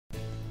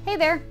Hey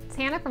there, it's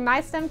Hannah from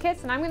My STEM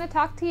Kits, and I'm going to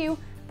talk to you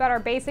about our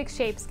basic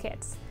shapes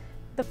kits.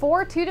 The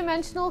 4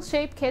 two-dimensional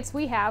shape kits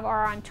we have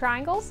are on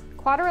triangles,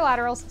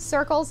 quadrilaterals,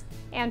 circles,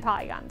 and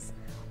polygons.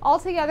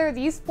 Altogether,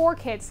 these 4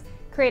 kits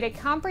create a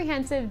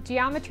comprehensive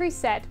geometry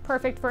set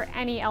perfect for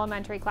any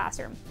elementary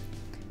classroom.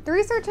 The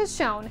research has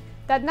shown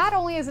that not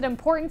only is it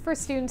important for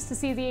students to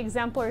see the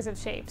exemplars of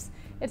shapes,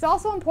 it's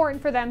also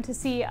important for them to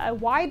see a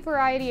wide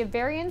variety of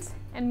variants,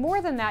 and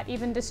more than that,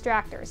 even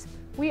distractors.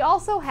 We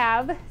also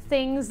have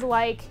things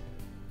like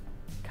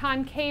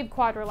concave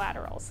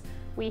quadrilaterals.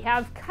 We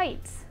have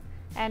kites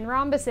and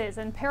rhombuses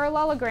and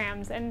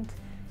parallelograms and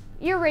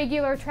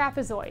irregular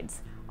trapezoids.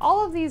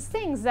 All of these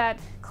things that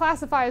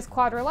classify as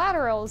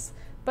quadrilaterals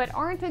but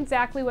aren't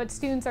exactly what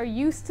students are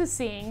used to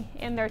seeing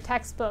in their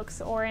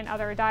textbooks or in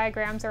other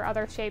diagrams or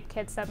other shape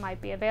kits that might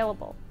be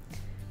available.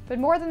 But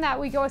more than that,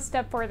 we go a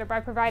step further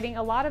by providing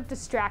a lot of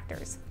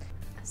distractors.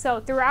 So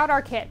throughout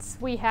our kits,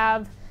 we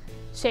have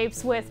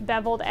shapes with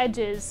beveled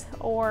edges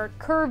or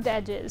curved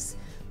edges.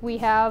 We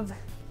have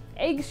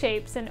egg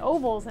shapes and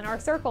ovals in our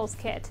circles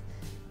kit,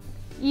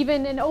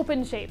 even an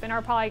open shape in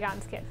our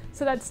polygons kit,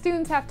 so that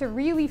students have to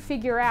really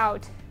figure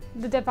out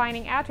the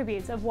defining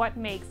attributes of what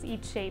makes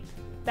each shape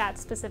that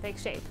specific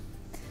shape.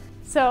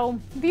 So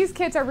these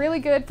kits are really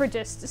good for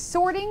just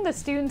sorting. The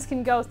students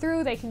can go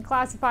through, they can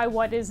classify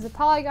what is the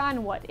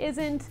polygon, what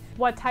isn't,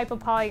 what type of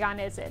polygon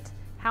is it,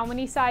 how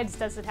many sides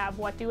does it have,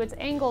 what do its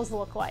angles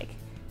look like,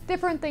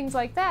 different things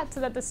like that,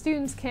 so that the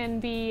students can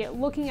be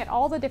looking at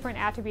all the different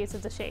attributes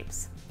of the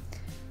shapes.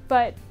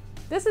 But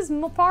this is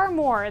far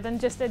more than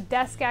just a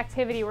desk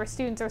activity where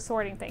students are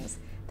sorting things.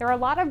 There are a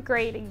lot of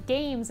great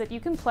games that you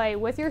can play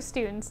with your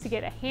students to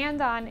get a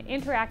hand-on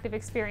interactive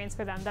experience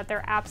for them that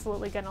they're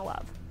absolutely going to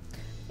love.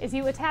 Is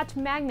you attach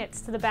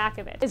magnets to the back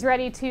of it. It's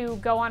ready to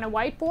go on a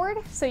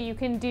whiteboard, so you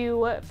can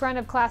do front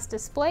of class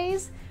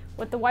displays.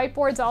 With the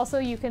whiteboards also,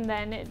 you can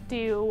then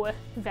do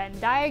Venn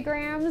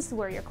diagrams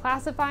where you're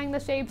classifying the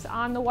shapes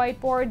on the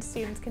whiteboard.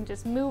 Students can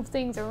just move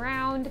things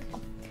around.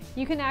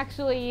 You can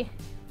actually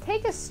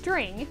take a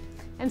string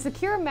and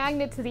secure a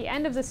magnet to the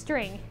end of the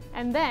string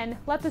and then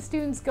let the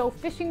students go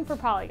fishing for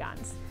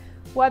polygons.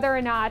 Whether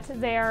or not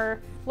they're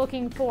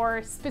looking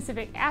for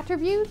specific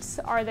attributes,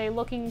 are they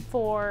looking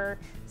for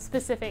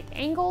specific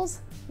angles,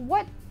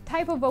 what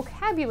type of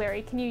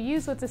vocabulary can you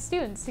use with the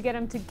students to get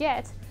them to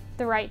get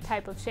the right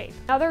type of shape.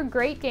 Another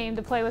great game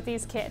to play with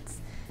these kits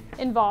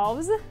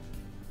involves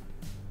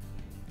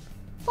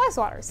fly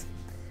swatters.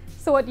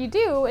 So what you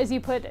do is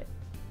you put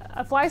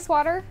a fly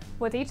swatter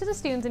with each of the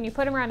students and you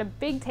put them around a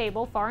big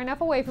table far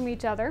enough away from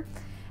each other,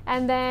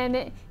 and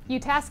then you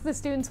task the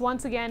students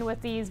once again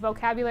with these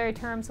vocabulary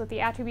terms with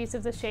the attributes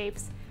of the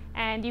shapes,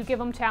 and you give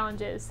them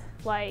challenges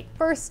like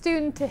first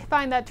student to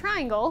find that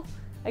triangle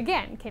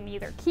again can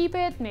either keep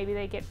it, maybe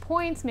they get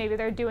points, maybe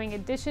they're doing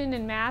addition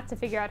in math to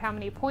figure out how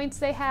many points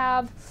they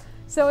have.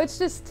 So it's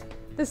just,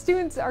 the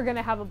students are going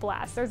to have a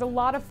blast. There's a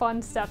lot of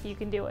fun stuff you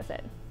can do with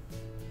it.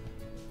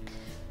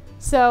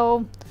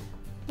 So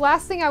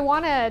last thing I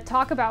want to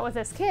talk about with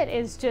this kit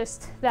is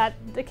just that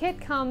the kit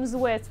comes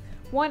with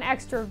one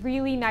extra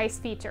really nice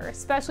feature,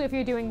 especially if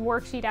you're doing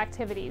worksheet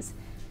activities.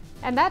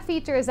 And that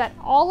feature is that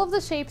all of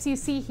the shapes you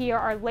see here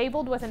are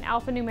labeled with an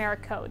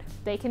alphanumeric code.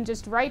 They can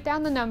just write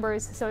down the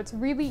numbers, so it's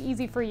really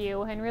easy for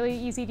you and really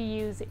easy to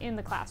use in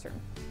the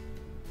classroom.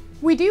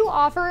 We do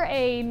offer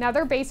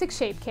another basic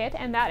shape kit,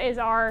 and that is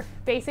our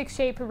basic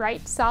shape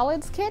write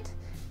solids kit.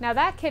 Now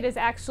that kit is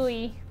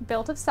actually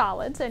built of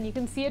solids, and you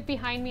can see it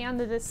behind me on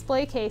the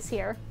display case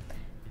here.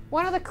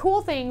 One of the cool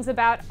things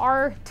about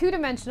our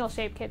two-dimensional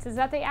shape kits is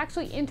that they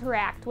actually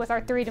interact with our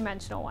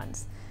three-dimensional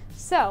ones.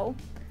 So,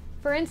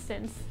 for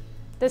instance,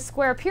 the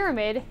square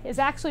pyramid is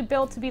actually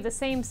built to be the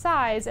same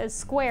size as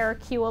square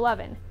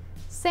Q11.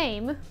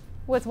 Same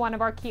with one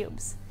of our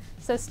cubes.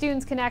 So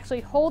students can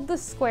actually hold the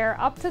square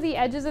up to the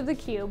edges of the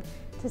cube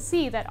to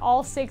see that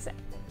all 6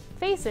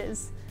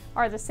 faces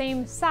are the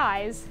same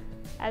size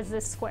as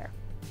this square.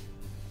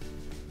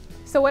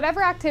 So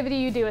whatever activity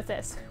you do with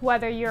this,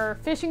 whether you're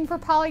fishing for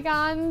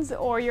polygons,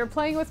 or you're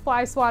playing with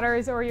fly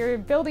swatters, or you're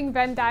building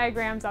Venn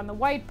diagrams on the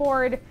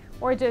whiteboard,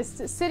 or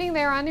just sitting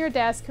there on your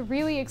desk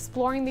really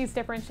exploring these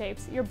different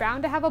shapes, you're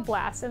bound to have a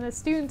blast, and the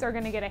students are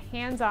going to get a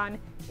hands-on,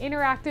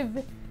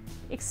 interactive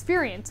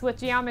experience with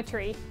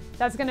geometry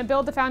that's going to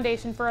build the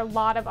foundation for a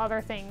lot of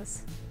other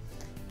things.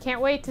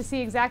 Can't wait to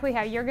see exactly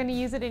how you're going to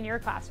use it in your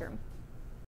classroom.